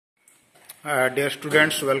Dear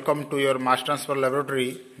students, welcome to your mass transfer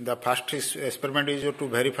laboratory. The first experiment is to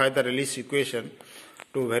verify the Rayleigh equation.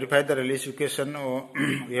 To verify the Rayleigh equation,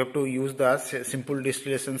 we have to use the simple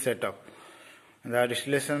distillation setup. The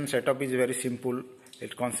distillation setup is very simple.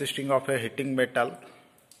 It consisting of a heating metal,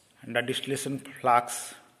 and the distillation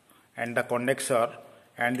flask, and the condenser,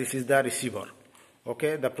 and this is the receiver.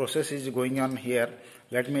 Okay, the process is going on here.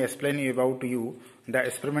 Let me explain about you the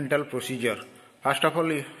experimental procedure. First of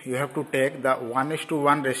all, you have to take the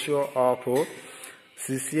 1:1 ratio of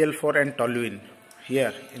CCl4 and toluene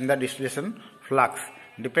here in the distillation flask.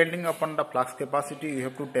 Depending upon the flask capacity, you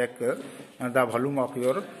have to take the volume of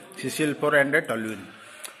your CCl4 and toluene.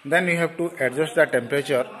 Then you have to adjust the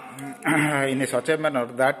temperature in such a manner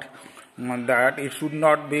that it should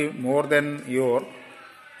not be more than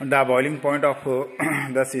the boiling point of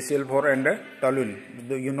the CCl4 and toluene.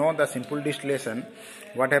 You know the simple distillation.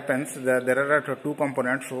 What happens? There are two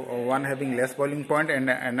components. One having less boiling point and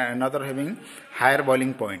another having higher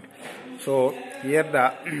boiling point. So here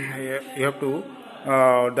you have to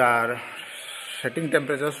the setting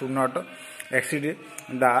temperature should not exceed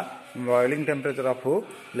the boiling temperature of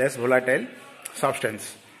less volatile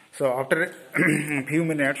substance. So after a few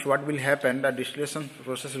minutes, what will happen? The distillation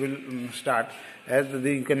process will start. As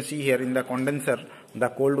you can see here in the condenser, the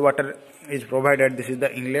cold water is provided. This is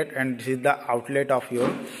the inlet and this is the outlet of your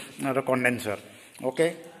condenser.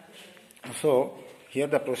 Okay. So here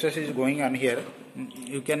the process is going on here.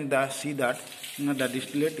 You can see that the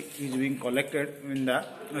distillate is being collected in the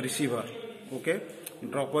receiver. Okay.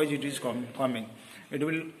 Dropwise it is coming. It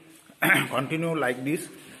will continue like this.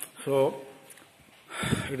 So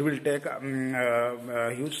it will take a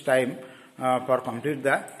huge time for complete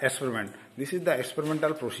the experiment. This is the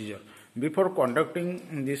experimental procedure. Before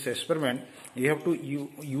conducting this experiment, you have to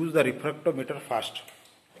use the refractometer first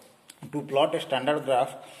to plot a standard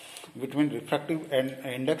graph between refractive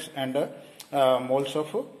index and moles of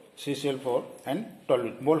CCl4 and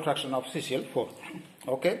toluene, mole fraction of CCl4.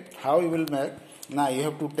 Okay, how you will make? Now you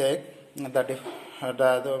have to take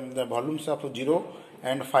the volumes of 0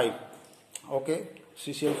 and 5. Okay,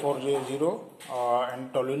 CCl4 0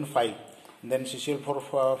 and toluene 5. Then CCl4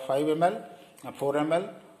 5 ml, 4 ml,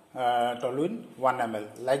 toluene 1 ml.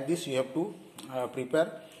 Like this you have to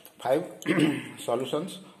prepare 5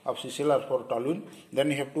 solutions of CCl4 toluene. Then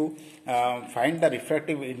you have to find the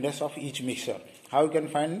refractive index of each mixture. How you can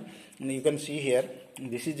find? You can see here,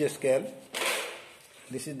 this is a scale,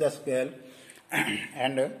 this is the scale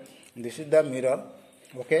and this is the mirror.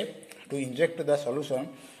 Okay, to inject the solution,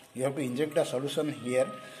 you have to inject the solution here.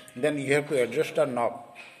 Then you have to adjust the knob.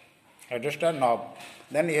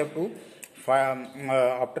 Then you have to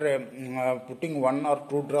after putting 1 or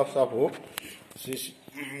 2 drops of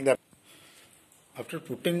after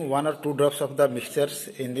putting 1 or 2 drops of the mixtures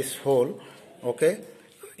in this hole. Okay,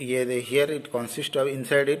 here it consists of,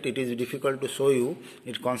 inside it is difficult to show you.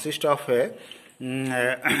 It consists of a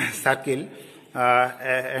circle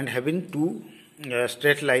and having 2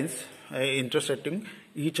 straight lines intersecting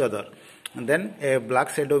each other. And then a black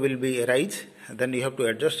shadow will be arise. Then you have to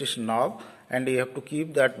adjust this knob and you have to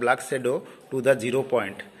keep that black shadow to the 0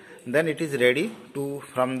 point. Then it is ready to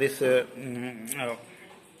from this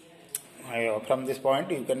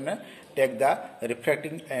point you can take the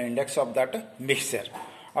refracting index of that mixture.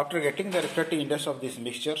 After getting the refracting index of this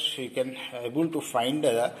mixture, you can able to find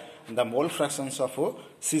the mole fractions of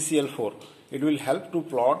CCl4. It will help to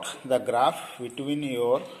plot the graph between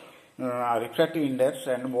your refractive index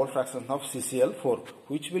and mole fraction of CCl4,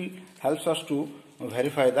 which will help us to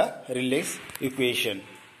verify the Rayleigh equation.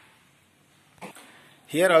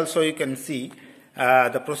 Here also you can see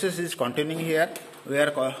the process is continuing here,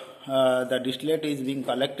 where the distillate is being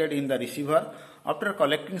collected in the receiver. After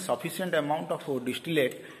collecting sufficient amount of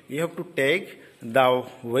distillate, you have to take the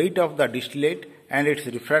weight of the distillate and its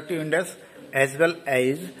refractive index as well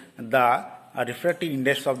as the refractive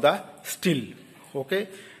index of the still. Okay,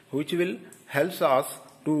 which will help us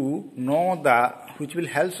to know the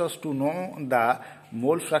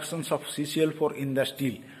mole fractions of CCl4 in the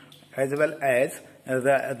steel, as well as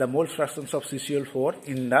the mole fractions of CCl4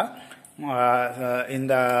 in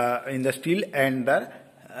the steel and the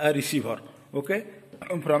receiver. Okay,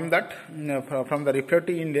 from the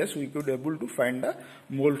refractive index we could able to find the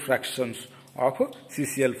mole fractions of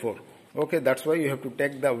CCl4. Okay, that's why you have to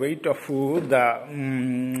take the weight of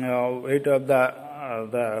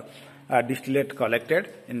the distillate collected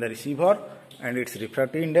in the receiver and its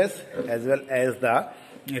refractive index, as well as the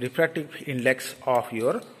refractive index of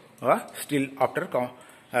your still after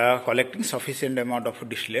collecting sufficient amount of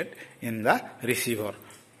distillate in the receiver.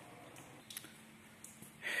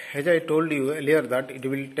 As I told you earlier that it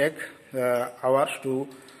will take hours to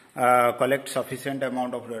collect sufficient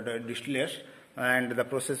amount of distillates, and the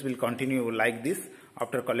process will continue like this.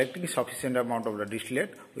 After collecting sufficient amount of the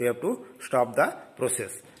distillate, we have to stop the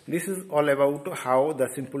process. This is all about how the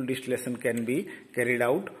simple distillation can be carried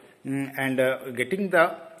out, and getting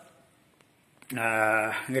the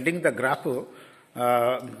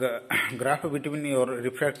graph between your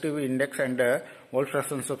refractive index and mole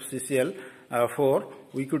fractions of CCl 4,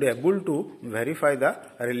 we could able to verify the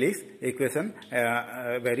Rayleigh equation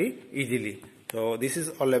very easily. So this is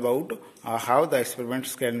all about how the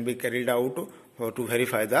experiments can be carried out to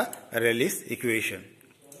verify the Rayleigh equation.